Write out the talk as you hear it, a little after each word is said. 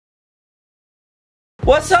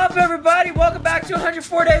What's up, everybody? Welcome back to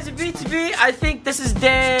 104 Days of BTB. I think this is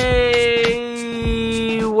day...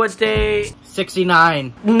 what day?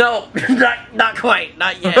 69. No, not quite.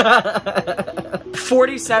 Not yet.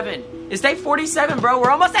 47. It's day 47, bro.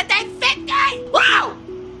 We're almost at day 50. Wow!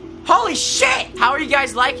 Holy shit! How are you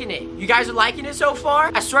guys liking it? You guys are liking it so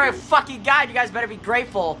far? I swear to fucking God, you guys better be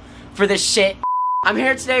grateful for this shit. I'm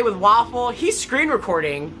here today with Waffle. He's screen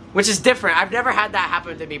recording, which is different. I've never had that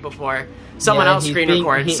happen to me before. Someone else screen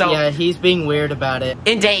records. Yeah, he's being weird about it.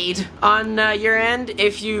 Indeed. On your end,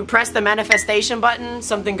 if you press the manifestation button,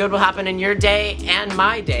 something good will happen in your day and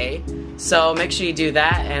my day. So make sure you do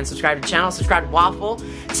that and subscribe to the channel, subscribe to Waffle.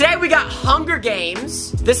 Today we got Hunger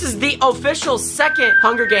Games. This is the official second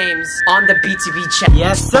Hunger Games on the BTB channel.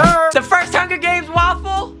 Yes, sir! The first Hunger Games,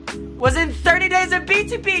 Waffle, was in 30 days of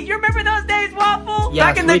BTB. You remember those days, Waffle? Yes,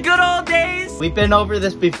 back in the good old days? We've been over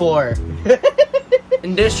this before.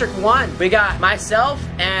 In District 1, we got myself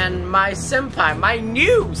and my senpai, my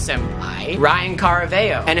new senpai, Ryan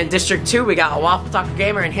Caraveo. And in District 2, we got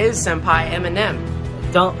WaffleTacoGamer and his senpai, Eminem.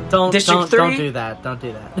 Don't do that. Don't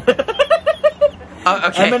do that.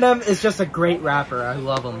 Okay. Eminem is just a great rapper. I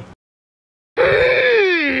love him.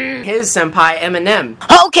 His senpai, Eminem.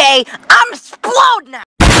 Okay, I'm exploding now.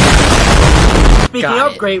 Speaking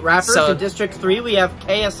of great rappers, in District 3 we have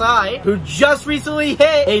KSI, who just recently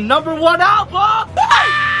hit a #1 album!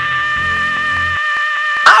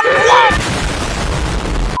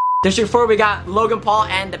 District 4 we got Logan Paul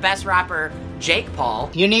and the best rapper, Jake Paul.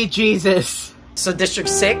 You need Jesus. So District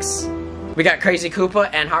 6, we got Crazy Koopa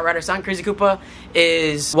and Hot Rider Son. Crazy Koopa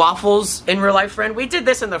is Waffle's in real life friend. We did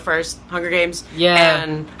this in the first Hunger Games. Yeah.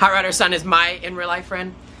 And Hot Rider Son is my in real life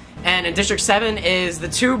friend. And in District 7 is the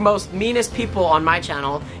two most meanest people on my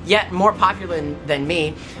channel, yet more popular than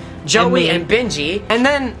me, Joey and Benji. And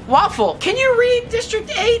then, Waffle, can you read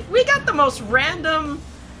District 8? We got the most random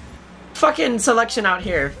fucking selection out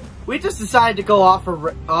here. We just decided to go off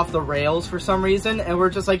the rails for some reason, and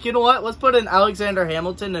we're just like, you know what? Let's put in Alexander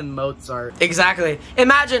Hamilton and Mozart. Exactly.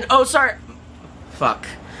 Imagine Fuck.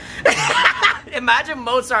 Imagine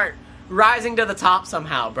Mozart rising to the top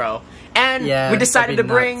somehow, bro. And we decided to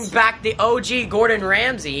bring back the OG Gordon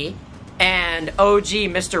Ramsay and OG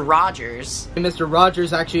Mr. Rogers. Mr.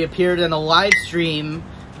 Rogers actually appeared in a live stream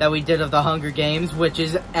that we did of the Hunger Games, which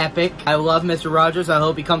is epic. I love Mr. Rogers. I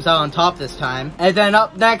hope he comes out on top this time. And then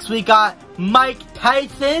up next we got Mike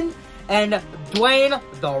Tyson and Dwayne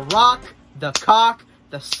the Rock, the Cock,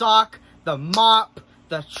 the Sock, the Mop,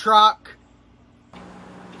 the Truck,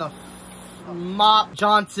 the Mop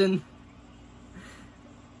Johnson.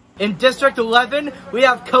 In District 11, we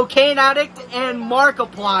have Cocaine Addict and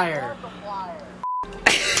Markiplier.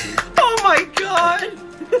 Oh my god!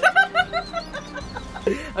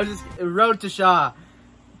 I'm just... Road to Shaw.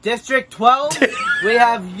 District 12, we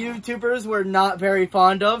have YouTubers we're not very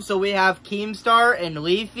fond of, so we have Keemstar and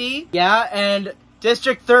Leafy. Yeah, and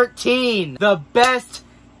District 13, the best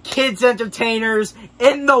kids entertainers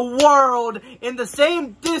in the world in the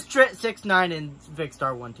same district. 6ix9ine and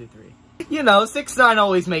Vicstar123. You know, 6ix9ine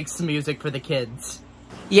always makes music for the kids.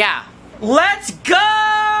 Yeah. Let's go!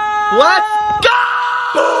 Let's go!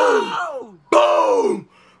 Boom! Boom!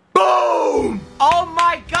 Boom! Oh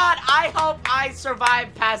my god, I hope I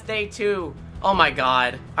survive past day 2. Oh my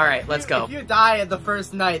god. Alright, let's go. If you die at the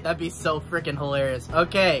first night, that'd be so freaking hilarious.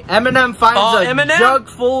 Okay, Eminem finds a jug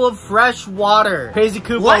full of fresh water. Crazy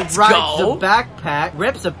Koopa rides a backpack.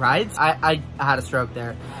 Rips a I had a stroke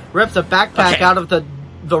there. Rips a backpack out of the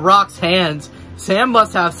Rock's hands. Sam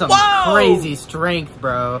must have some crazy strength,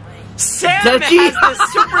 bro. Sam has the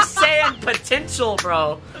Super Saiyan potential,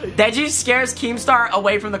 bro. Deji scares Keemstar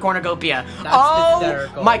away from the cornucopia. That's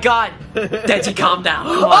hysterical. My god. Deji, calm down.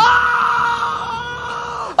 Come on.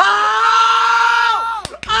 Oh,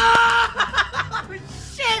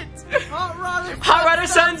 shit. Hot Rider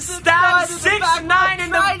Son stabs 6ix9ine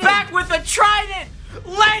in the back with a trident.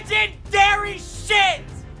 Legendary shit.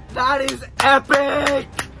 That is epic!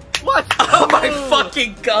 What? Oh my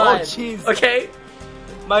fucking god! Oh jeez. Okay?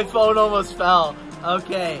 My phone almost fell.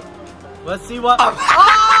 Okay. Let's see what...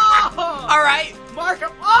 Alright!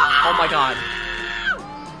 Oh my god.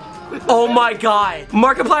 Oh my god.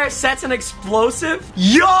 Markiplier sets an explosive?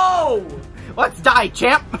 Yo! Let's die,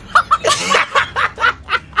 champ!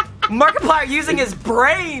 Markiplier using his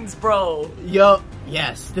brains, bro! Yo.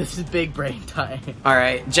 Yes, this is big brain time.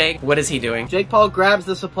 Alright, Jake, what is he doing? Jake Paul grabs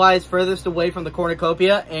the supplies furthest away from the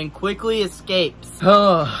cornucopia and quickly escapes.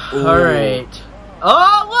 Oh, alright.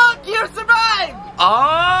 Oh, look! You survived!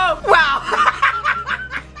 Oh, wow!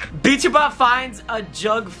 BepTweBot finds a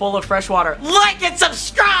jug full of fresh water. Like and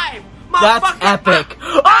subscribe! That's epic.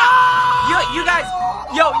 You guys,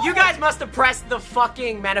 Yo, you guys must have pressed the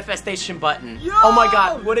fucking manifestation button. Yo! Oh my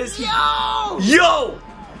god, what is he? Yo!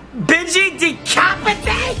 Benji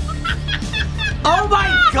decapitate? Oh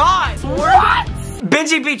my god! What?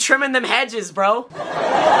 Benji be trimming them hedges, bro.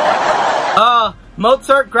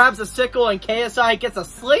 Mozart grabs a sickle and KSI gets a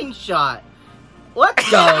slingshot.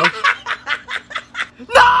 Let's go.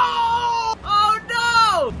 No! Oh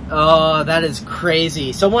no! Oh, that is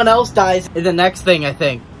crazy. Someone else dies in the next thing, I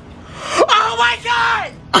think. Oh my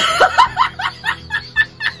god!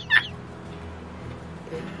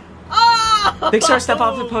 Oh! Big Star step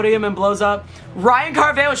off the podium and blows up. Ryan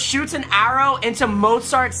Carvalho shoots an arrow into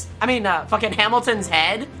fucking Hamilton's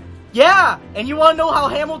head. Yeah, and you wanna know how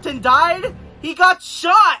Hamilton died? He got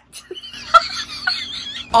shot!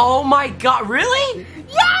 Oh my god, really?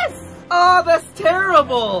 Yes! Oh, that's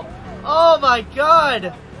terrible! Oh my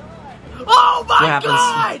god! Oh my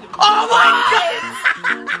god! Oh my god!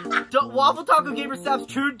 WaffleTacoGamer stabs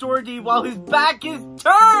True Doherty while his back is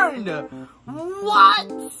turned! What?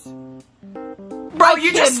 Bro,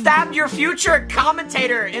 you just stabbed your future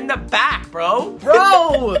commentator in the back, bro.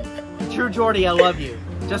 Bro! True Doherty, I love you.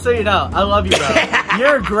 Just so you know, I love you, bro.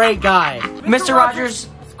 You're a great guy. Mr. Rogers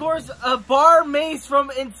scores a bar mace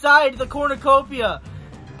from inside the cornucopia.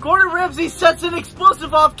 Gordon Ramsay sets an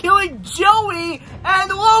explosive off, killing Joey and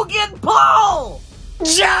Logan Paul!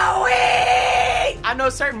 Joey! I know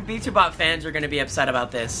certain BepTweBot fans are gonna be upset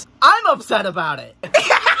about this. I'm upset about it.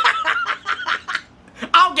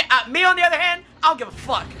 Me on the other hand, I'll give a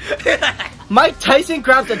fuck. Mike Tyson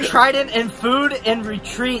grabs a trident and food and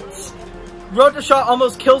retreats. Road to Shaw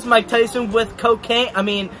almost kills Mike Tyson with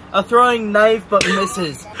a throwing knife, but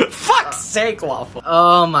misses. Fuck's sake, Waffle.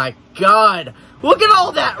 Oh my god. Look at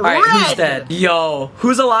all that red! Alright, who's dead? Yo,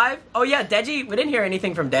 who's alive? Oh yeah, Deji. We didn't hear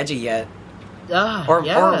anything from Deji yet.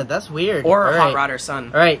 That's weird. Or Hot Rodder's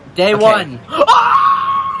son. Alright, day one.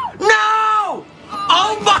 Oh! No!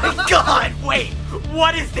 Oh my god! Wait,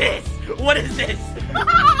 what is this? What is this?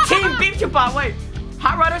 Team BepTweBot, wait.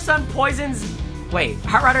 Hot Rodder's son poisons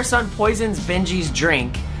Benji's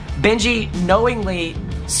drink. Benji knowingly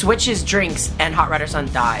switches drinks and Hot Rodder's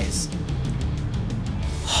son dies.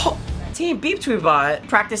 Team BepTweBot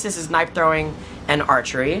practices his knife throwing and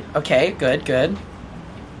archery. Okay, good, good.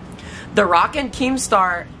 The Rock and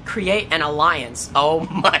Keemstar create an alliance. Oh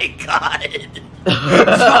my god.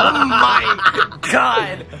 Oh my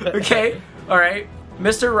god. Okay, alright.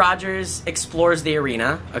 Mr. Rogers explores the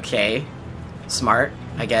arena. Okay. Smart,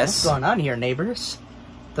 I guess. What's going on here, neighbors?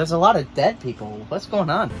 There's a lot of dead people. What's going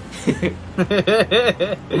on?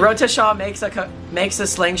 Rota Shaw makes a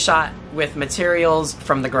slingshot with materials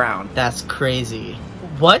from the ground. That's crazy.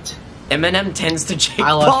 What? Eminem tends to Jake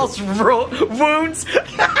Paul's wounds.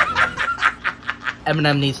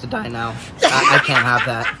 Eminem needs to die now. I can't have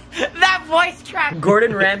that. That voice crack.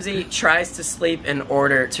 Gordon Ramsay tries to sleep in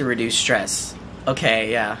order to reduce stress.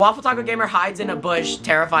 Okay, yeah. WaffleTacoGamer hides in a bush,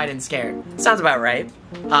 terrified and scared. Sounds about right.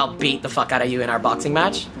 I'll beat the fuck out of you in our boxing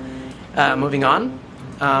match. Moving on.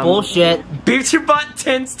 Bullshit. BepTweBot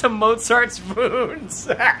tends to Mozart's wounds.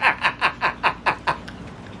 That's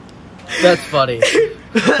funny.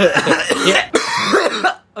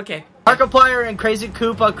 Okay. Markiplier and Crazy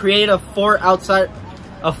Koopa create a fort out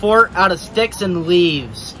of sticks and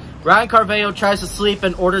leaves. Ryan Carvalho tries to sleep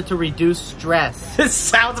in order to reduce stress. This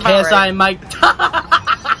sounds about right.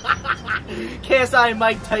 KSI and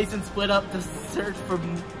Mike Tyson split up to search for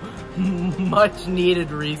much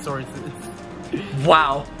needed resources.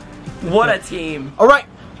 Wow. What a team. Alright,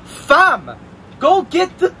 fam! Go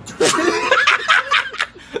get the...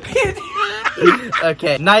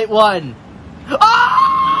 Okay, night one. Oh!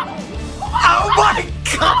 Oh my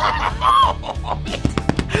god!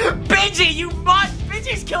 Benji,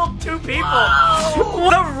 Benji's killed 2 people. Whoa.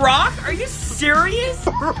 The Rock? Are you serious?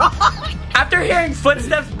 After hearing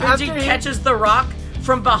footsteps, Benji catches The Rock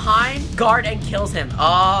from behind, guard, and kills him.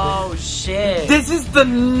 Oh, shit. This is the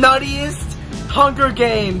nuttiest Hunger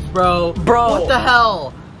Games, bro. What the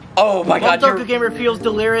hell? Oh my god. WaffleTacoGamer feels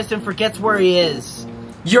delirious and forgets where he is.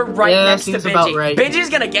 You're right next to Benji. About right.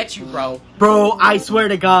 Benji's gonna get you, bro. Bro, I swear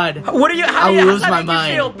to God. What are you? How I'll lose my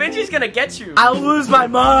mind. You feel? Benji's gonna get you. I'll lose my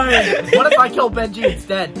mind. What if I kill Benji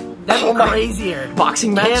instead? That's crazier.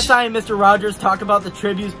 Boxing match. KSI and Mr. Rogers talk about the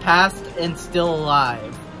tributes past and still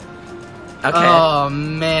alive. Okay. Oh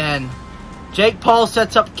man. Jake Paul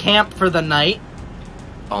sets up camp for the night.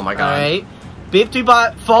 Oh my god. Alright.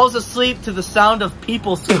 BepTweBot falls asleep to the sound of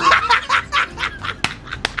people sleeping.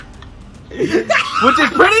 Which is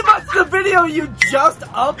pretty much the video you just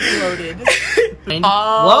uploaded.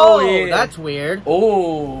 Oh, whoa, yeah. That's weird.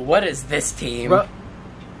 Oh, what is this team?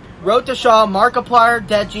 Road to Shaw, Markiplier,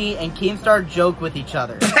 Deji, and Keemstar joke with each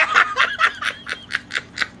other.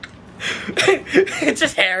 It's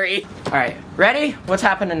just Harry. Alright, ready? What's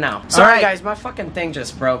happening now? Sorry, Alright. guys, my fucking thing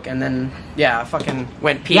just broke, and then, yeah, I fucking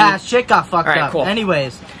went pee. Yeah, shit got fucked Alright, up. cool.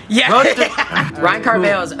 Anyways. Yeah. Ryan cool.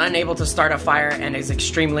 Carvajal is unable to start a fire and is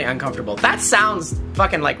extremely uncomfortable. That sounds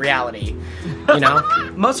fucking like reality. You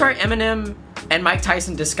know? Mozart, Eminem, and Mike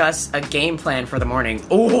Tyson discuss a game plan for the morning.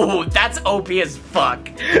 Ooh, that's OP as fuck.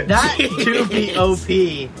 That do be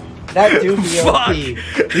OP. That do be OP.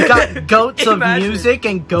 You got goats of music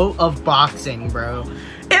and goat of boxing, bro.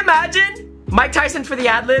 Imagine Mike Tyson for the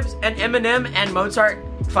ad-libs and Eminem and Mozart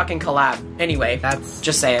fucking collab. Anyway, that's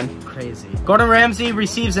just saying. Crazy. Gordon Ramsay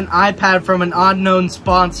receives an iPad from an unknown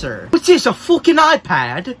sponsor. What's this, a fucking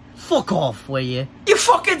iPad? Fuck off, will you? You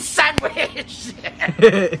fucking sandwich!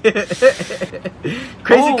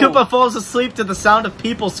 Crazy Koopa falls asleep to the sound of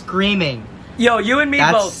people screaming. Yo, you and me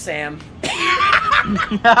both, Sam.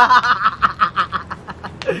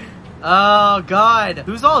 Oh god,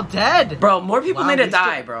 who's all dead? Bro, more people need to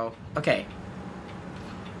die, bro. Okay.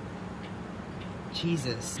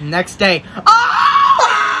 Jesus. Next day.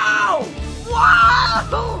 Oh!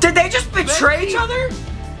 Wow! Did they just betray each other?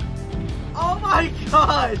 Oh my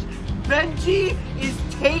god! Benji is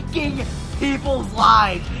taking people's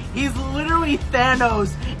lives. He's literally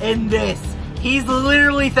Thanos in this. He's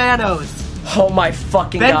literally Thanos. Oh my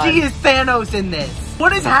fucking god. Benji is Thanos in this.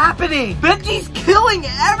 What is happening? Benji's killing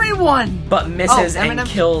everyone! But misses and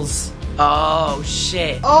kills. Oh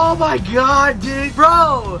shit. Oh my god, dude.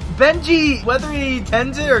 Bro, Benji, whether he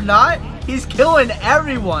intends it or not, he's killing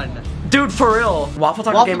everyone. Dude, for real.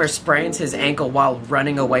 WaffleTacoGamer sprains his ankle while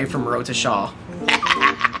running away from Road to Shaw.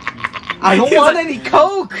 I don't want any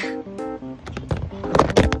coke!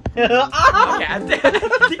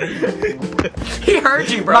 He heard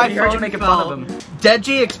you, bro. He heard you making fun of him.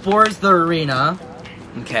 Deji explores the arena.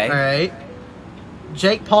 Okay. Alright.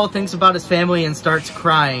 Jake Paul thinks about his family and starts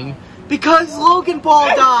crying. Because Logan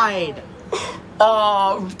Paul died!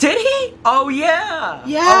 Oh, did he? Oh, yeah.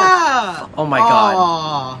 Yeah! Oh my god.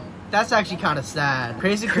 Aww. That's actually kind of sad.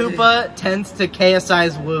 Crazy Koopa tends to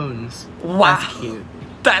KSI's wounds. Wow. That's cute.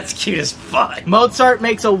 That's cute as fuck. Mozart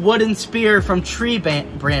makes a wooden spear from tree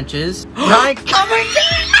branches. Ryan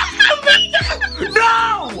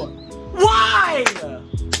No! Why?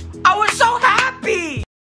 I was so happy!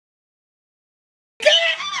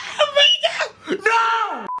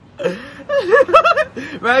 No!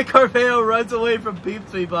 Ryan Carvajal runs away from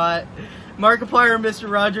BepTweBot. Markiplier, Mr.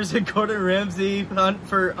 Rogers, and Gordon Ramsay hunt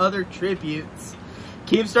for other tributes.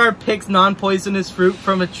 Keemstar picks non-poisonous fruit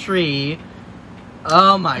from a tree.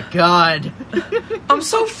 Oh my god. I'm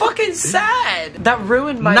so fucking sad. That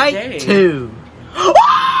ruined my day. Night 2.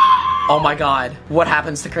 Oh my god. What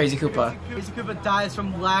happens to Crazy Koopa? Crazy Koopa dies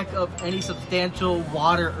from lack of any substantial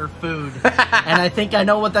water or food. And I think I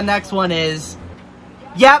know what the next one is.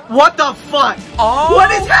 Yep, what the fuck? Oh,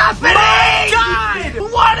 what is happening? My god!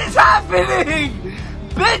 What is happening?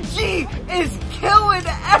 Benji is killing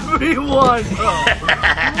everyone!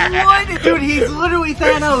 What? Dude, he's literally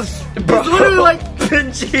Thanos. Bro, he's literally like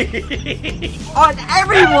Benji on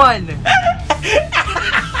everyone!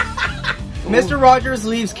 Mr. Rogers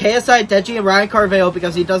leaves KSI, Deji, and Ryan Carvajal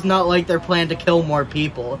because he does not like their plan to kill more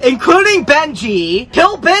people. Including Benji!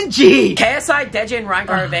 Kill Benji! KSI, Deji, and Ryan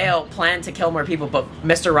Carvajal plan to kill more people, but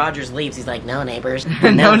Mr. Rogers leaves. He's like, no, neighbors.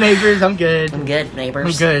 No neighbors, I'm good. I'm good,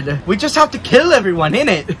 neighbors. I'm good. We just have to kill everyone,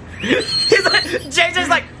 innit? He's like, JJ's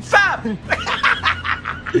like, fam!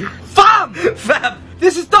 Fam! Fam!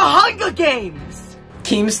 This is the Hunger Games!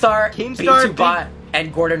 Keemstar, BepTweBot,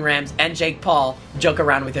 and Gordon Rams and Jake Paul joke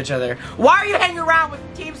around with each other. Why are you hanging around with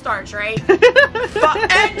Keemstar, Trey?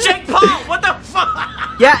 And Jake Paul, what the fuck?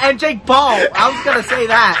 Yeah, and Jake Paul. I was gonna say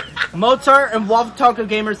that. Mozart and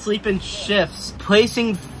WaffleTacoGamer sleep in shifts,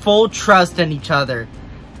 placing full trust in each other.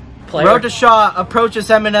 Road to Shaw approaches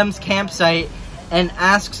Eminem's campsite and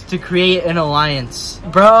asks to create an alliance.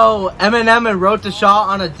 Bro, Eminem and Road to Shaw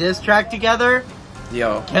on a diss track together?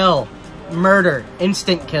 Yo. Kill. Murder.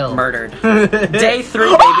 Instant kill. Murdered. Day 3,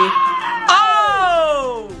 baby.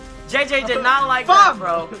 Oh! JJ did not like that,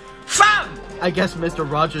 bro. Fam! I guess Mr.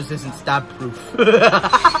 Rogers isn't stab proof.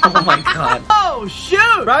 Oh my god. Oh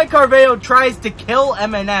shoot! Ryan Carvajal tries to kill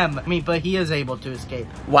Eminem. But he is able to escape.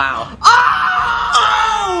 Wow.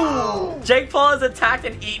 Oh! Jake Paul is attacked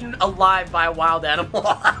and eaten alive by a wild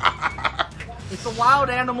animal. It's a wild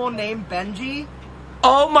animal named Benji.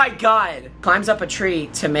 Oh my god. Climbs up a tree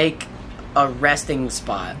to make a resting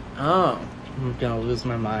spot. Oh. I'm gonna lose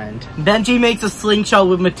my mind. Benji makes a slingshot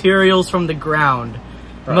with materials from the ground.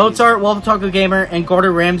 Bro, Mozart, WaffleTacoGamer, and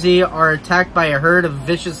Gordon Ramsay are attacked by a herd of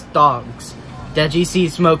vicious dogs. Deji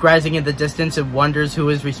sees smoke rising in the distance and wonders who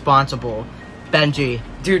is responsible. Benji.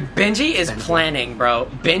 Dude, Benji is planning, bro.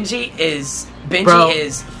 Benji is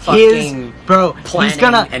fucking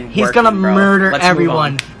planning he's gonna murder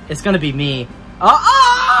everyone. It's gonna be me.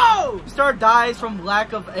 Oh! Star dies from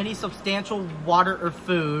lack of any substantial water or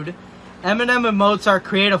food. Eminem and Mozart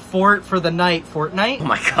create a fort for the night. Fortnite? Oh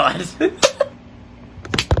my god.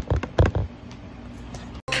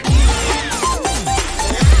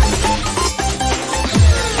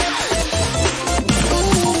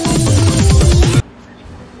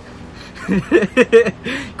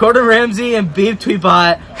 Gordon Ramsay and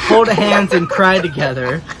BepTweBot hold hands and cry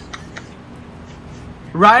together.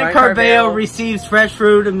 Ryan Carvalho receives fresh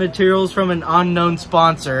fruit and materials from an unknown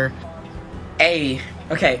sponsor. Okay,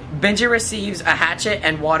 Benji receives a hatchet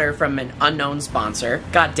and water from an unknown sponsor.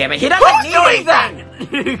 God damn it, he doesn't need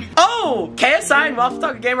anything! Oh! KSI and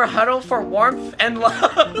WaffleTacoGamer huddle for warmth and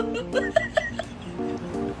love.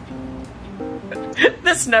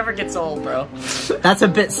 This never gets old, bro. That's a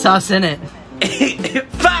bit sus, innit?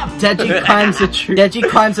 Deji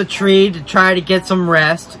climbs a tree to try to get some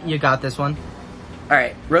rest. You got this one.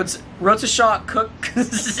 Alright, Rotashaw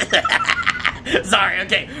cooks. Sorry,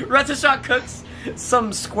 okay. Rotashaw cooks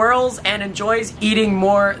some squirrels and enjoys eating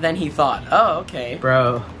more than he thought. Oh, okay.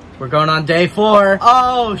 Bro, we're going on day 4.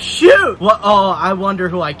 Oh, shoot! What? Oh, I wonder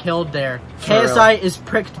who I killed there. KSI is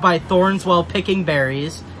pricked by thorns while picking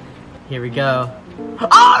berries. Here we go.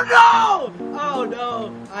 Oh no! Oh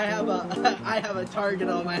no! I have a target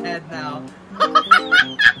on my head now.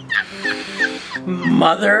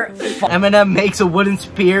 Eminem makes a wooden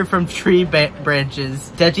spear from tree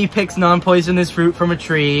branches. Deji picks non-poisonous fruit from a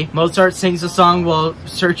tree. Mozart sings a song while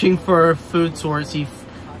searching for a food source. He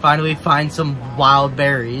finally finds some wild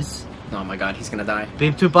berries. Oh my god, he's gonna die.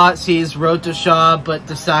 BepTweBot sees Road to Shaw, but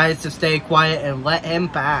decides to stay quiet and let him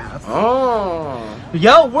pass. Oh.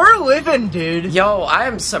 Yo, we're living, dude. Yo, I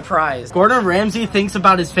am surprised. Gordon Ramsay thinks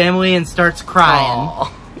about his family and starts crying. Aww.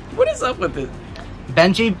 What is up with it?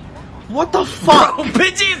 Benji, what the fuck? Bro,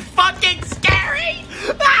 Benji is fucking scary!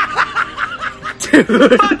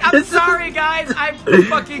 Dude, fuck, I'm sorry, guys. I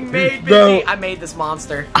fucking made Benji. I made this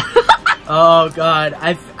monster. Oh god,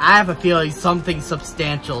 I have a feeling something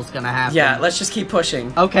substantial is gonna happen. Yeah, let's just keep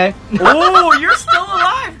pushing. Okay. Oh, you're still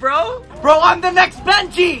alive, bro! Bro, I'm the next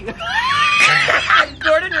Benji!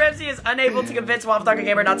 Gordon Ramsay is unable to convince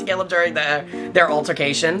WaffleTacoGamer not to kill him during their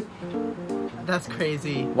altercation. That's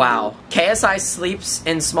crazy. Wow. KSI sleeps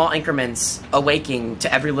in small increments, awaking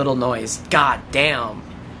to every little noise. God damn.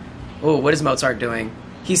 Oh, what is Mozart doing?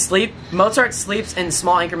 Mozart sleeps in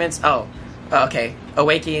small increments. Oh. Okay,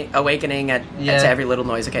 awakening to every little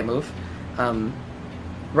noise. Okay, move.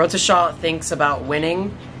 Rotashaw thinks about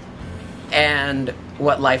winning and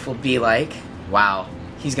what life will be like. Wow,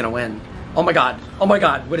 he's gonna win. Oh my god,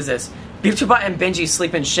 what is this? BepTweBot and Benji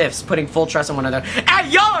sleep in shifts, putting full trust in one another.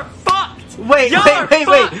 And y'all are fucked! Wait.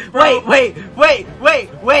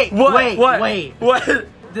 What?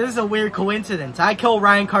 This is a weird coincidence. I kill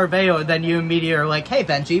Ryan Carvalho, and then you immediately are like, "Hey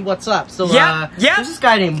Benji, what's up?" So, there's this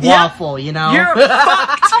guy named Waffle, you know? You're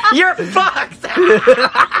fucked! You're fucked!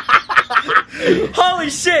 Holy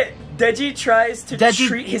shit! Deji tries to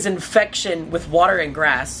treat his infection with water and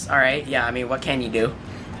grass. Alright, yeah, I mean, what can you do?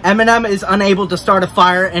 Eminem is unable to start a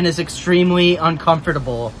fire and is extremely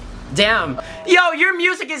uncomfortable. Damn. Yo, your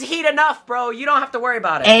music is heat enough, bro. You don't have to worry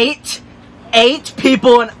about it. Eight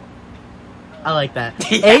people and... I like that.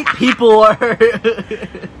 Yeah. 8 people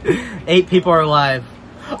are alive.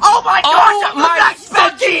 Oh my gosh! Oh my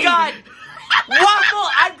fucking god! Waffle,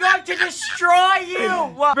 I'm going to destroy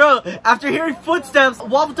you! Bro, after hearing footsteps,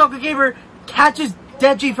 WaffleTacoGamer catches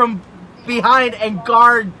Deji from behind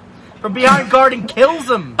guard and kills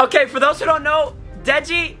him. Okay, for those who don't know,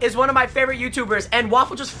 Deji is one of my favorite YouTubers, and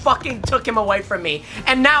Waffle just fucking took him away from me.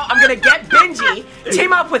 And now I'm gonna get Benji,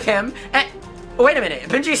 team up with him, and... Wait a minute,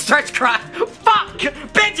 Benji starts crying. Fuck!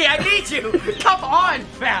 Benji, I need you! Come on,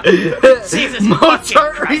 fam! Jesus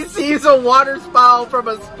Mozart receives a water spout from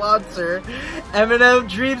a sponsor. Eminem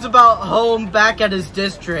dreams about home back at his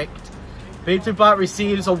district. BepTweBot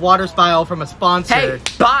receives a water spout from a sponsor. Hey,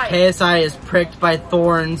 bye! KSI is pricked by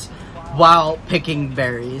thorns while picking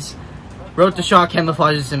berries. Road to Shaw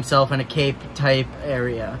camouflages himself in a cave-type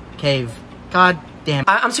area. Cave. God damn.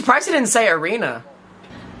 I'm surprised he didn't say arena.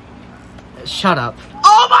 Shut up.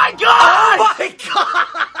 Oh my god! Oh my god!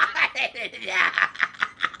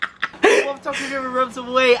 WaffleTacoGamer rubs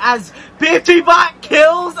away as BepTweBot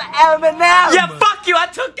kills Eminem! Yeah, fuck you! I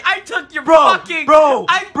took your fucking... Bro!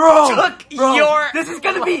 This is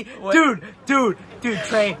gonna be... Dude, Dude,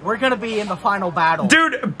 Trey, we're gonna be in the final battle.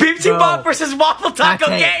 Dude, BepTweBot versus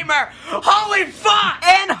WaffleTacoGamer. Holy fuck!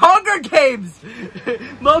 And Hunger Games!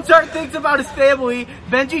 Mozart thinks about his family.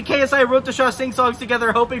 Benji, KSI, wrote the Shaw sing songs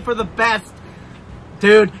together, hoping for the best.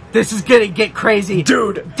 Dude, this is gonna get crazy.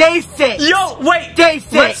 Dude. Day 6. Yo, wait. Day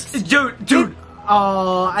 6. Dude.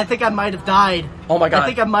 Oh, I think I might have died. Oh my god. I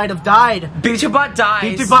think I might have died. BepTweBot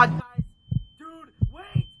dies. BepTweBot dies. Dude,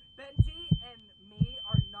 wait. Benji and me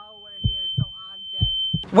are nowhere here, so I'm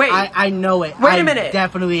dead. Wait. I know it. Wait a minute. I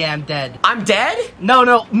definitely am dead. I'm dead?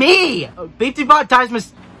 No, me! BepTweBot dies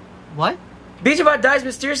What? BepTweBot dies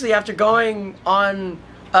mysteriously after going on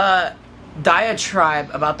a diatribe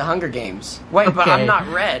about the Hunger Games. Wait, but I'm not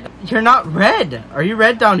red. You're not red. Are you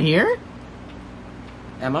red down here?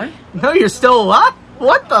 Am I? No, you're still alive?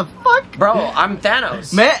 What the fuck? Bro, I'm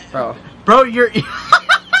Thanos. Man, Bro, you're...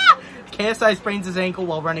 KSI sprains his ankle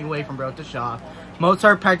while running away from Road to Shaw.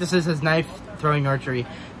 Mozart practices his knife-throwing archery.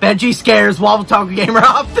 Benji scares WaffleTacoGamer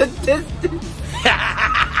off the distance.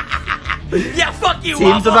 Yeah, fuck you,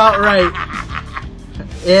 Seems Waffle. about right.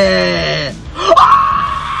 Yeah.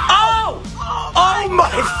 Oh my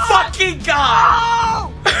fucking god!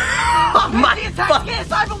 Benji attacks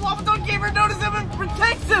KSI, but WaffleTacoGamer notices him and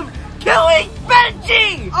protects him, killing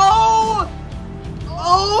Benji! Oh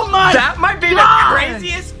my god! That might be the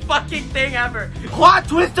craziest fucking thing ever. Plot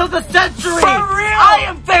twist of the century! For real! I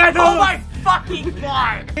am Thanos! Oh my fucking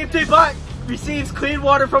god! BepTweBot receives clean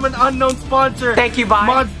water from an unknown sponsor. Thank you,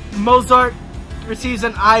 bye. Mozart receives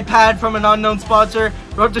an iPad from an unknown sponsor.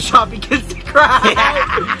 Road to Shop begins to cry.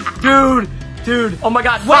 Dude. Oh my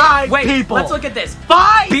god. Wait, people. Let's look at this.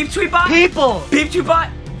 5 BepTweBot. people.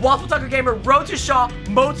 BepTweBot, WaffleTacoGamer, Road to Shaw,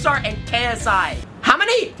 Mozart, and KSI. How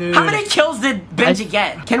many kills did Benji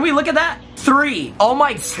get? Can we look at that? 3. Oh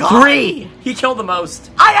my god. 3. He killed the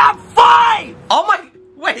most. I have 5. Oh my.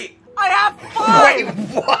 Wait. I have 5. Wait,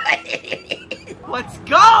 what? Let's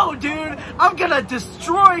go, dude. I'm gonna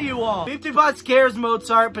destroy you all. BepTweBot scares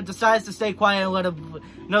Mozart, but decides to stay quiet and let him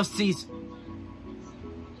no cease.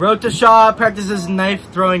 Road to Shaw practices knife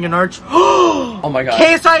throwing an arch. Oh my god.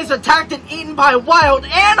 KSI is attacked and eaten by a wild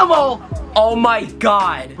animal. Oh my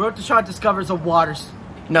god. Road to Shaw discovers a water.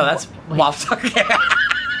 No, that's WaffleTacoGamer.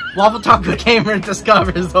 WaffleTacoGamer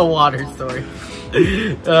discovers a water story.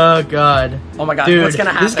 Oh god. Oh my god. Dude, what's gonna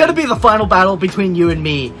happen? This is gonna be the final battle between you and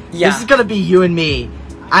me. Yeah. This is gonna be you and me.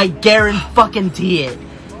 I guarantee it.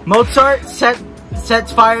 Mozart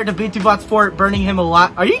sets fire to BepTweBot's fort, burning him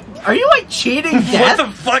alive. Are you like cheating death? What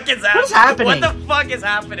the fuck is happening? What's happening? What the fuck is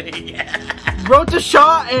happening? Road to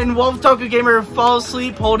Shaw and WaffleTacoGamer fall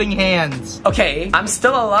asleep holding hands. Okay, I'm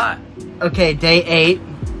still alive. Okay, day 8.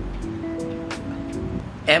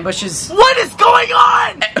 Ambushes. What is going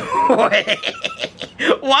on? Wait.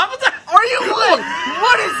 Are you lit?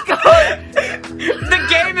 What is going? The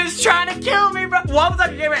game is trying to kill me, bro.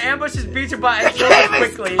 WaffleTacoGamer ambushes BepTweBot and kills him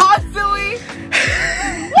quickly. Constantly.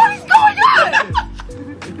 What is going on?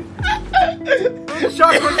 The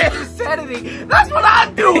shark protects sanity. That's what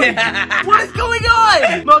I'm doing. What is going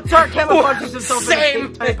on? Mozart camouflages himself in a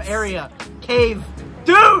cave-type area. Cave.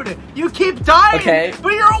 Dude, you keep dying,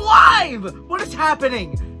 but you're alive. What is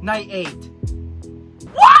happening? Night 8.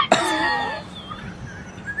 What?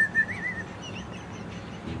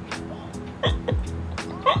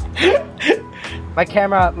 My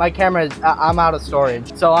camera, I'm out of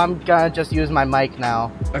storage, so I'm gonna just use my mic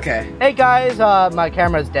now. Okay. Hey guys, my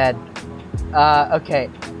camera's dead. Okay.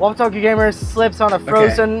 WaffleTacoGamer slips on a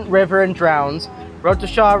frozen river and drowns. Road to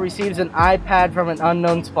Shaw receives an iPad from an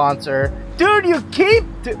unknown sponsor. Dude, you keep...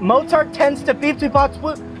 Mozart tends to BepTweBot's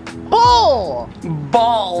bull!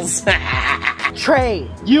 Balls. Trey,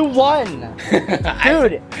 you won.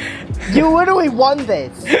 Dude, you literally won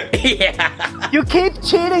this. Yeah. You keep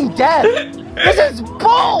cheating death. This is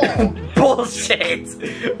bull!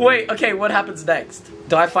 Bullshit. Wait, okay, what happens next?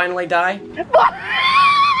 Do I finally die?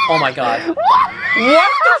 Oh my god. What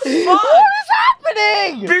the fuck? What is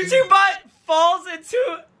happening? BepTweBot falls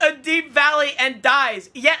into a deep valley and dies,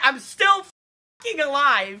 yet I'm still fucking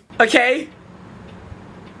alive. Okay.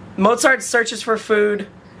 Mozart searches for food,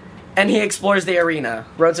 and he explores the arena.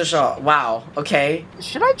 Road to Shaw. Wow. Okay.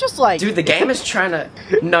 Should I just like... Dude, the game is trying to...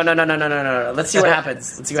 No. Let's see what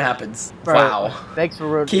happens. Let's see what happens. Bro, wow. Thanks for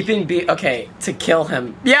road... Keeping Okay, to kill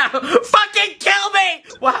him. Yeah! Fucking kill me!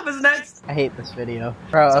 What happens next? I hate this video.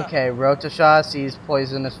 Bro, okay. Road to Shaw sees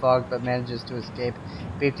poisonous fog, but manages to escape.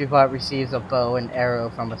 BepTweBot receives a bow and arrow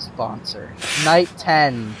from a sponsor. Night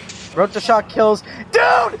 10. Road to Shaw kills...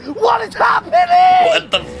 Dude! What is happening?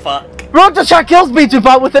 What the fuck? Road to Shaw kills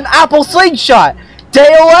BepTweBot with an apple slingshot.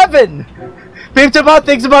 Day 11. BepTweBot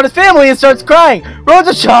thinks about his family and starts crying.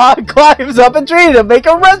 Rotashaw climbs up a tree to make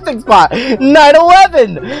a resting spot. Night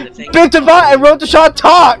 11. BepTweBot and Rotashaw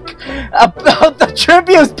talk about the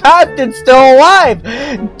tribune's past and still alive.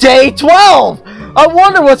 Day 12. I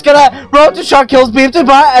wonder what's gonna... Rotashaw kills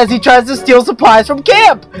BepTweBot as he tries to steal supplies from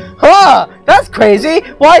camp. Huh, that's crazy.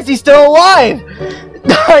 Why is he still alive?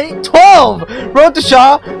 Night 12.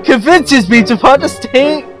 Rotashaw convinces BepTweBot to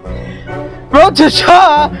stay...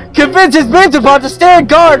 Rotashaw convinces BepTweBot to stand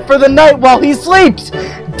guard for the night while he sleeps.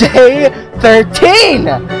 Day 13.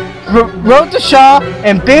 Rotashaw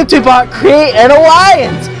and BepTweBot create an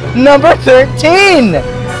alliance. Number 13.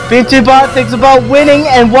 BepTweBot thinks about winning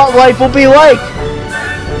and what life will be like.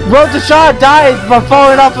 Rotashaw dies by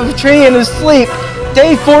falling off of a tree in his sleep.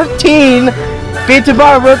 Day 14.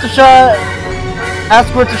 BepTweBot and Rotashaw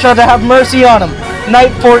ask Rotashaw to have mercy on him.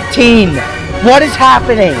 Night 14. What is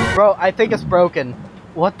happening? Bro, I think it's broken.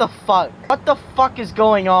 What the fuck? What the fuck is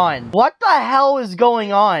going on? What the hell is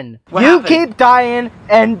going on? What you happened? keep dying,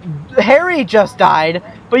 and Harry just died,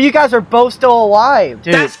 but you guys are both still alive.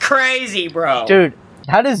 Dude, That's crazy, bro. dude,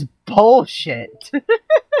 that is bullshit.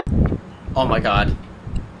 Oh my god.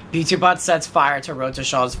 BepTweBot sets fire to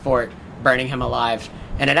Rotashaw's fort, burning him alive,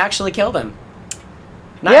 and it actually killed him.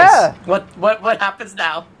 Nice. Yeah. What happens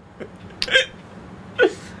now?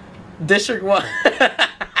 District 1.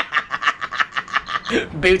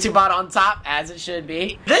 BepTweBot on top, as it should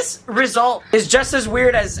be. This result is just as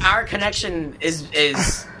weird as our connection is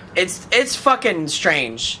it's fucking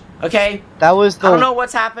strange. Okay? That was the... I don't know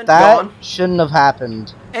what's happened. Go That on. shouldn't have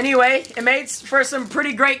happened. Anyway, it makes for some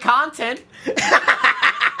pretty great content.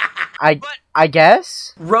 I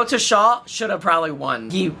guess? Rotashaw should have probably won.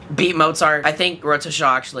 He beat Mozart. I think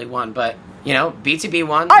Rotashaw actually won, but, you know, BTB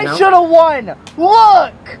won. I no? should have won!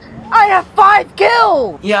 Look! I have 5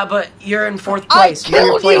 kills! Yeah, but you're in 4th I place. You're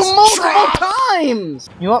killed place. you multiple times!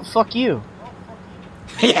 You know what? Fuck you.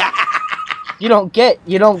 Yeah. You don't get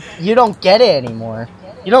it anymore.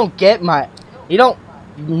 You don't get my... You don't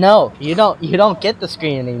get the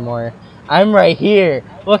screen anymore. I'm right here.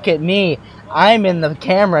 Look at me. I'm in the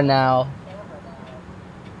camera now.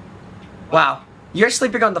 Wow. You're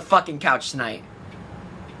sleeping on the fucking couch tonight.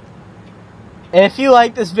 If you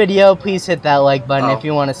like this video, please hit that like button. Oh. If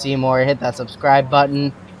you want to see more, hit that subscribe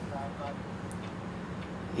button.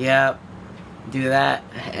 Yeah. Do that.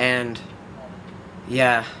 And...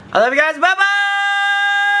 yeah. I love you guys.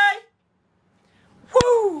 Bye-bye!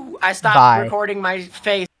 Woo! I stopped Bye. recording my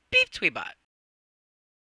face. BepTweBot.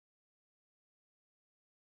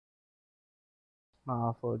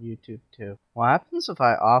 I'll offload YouTube too. What happens if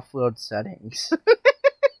I offload settings?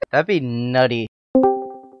 That'd be nutty.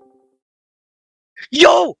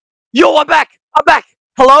 Yo, I'm back.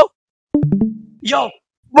 Hello? Yo.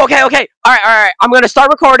 Okay. All right. I'm gonna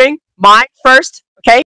start recording my first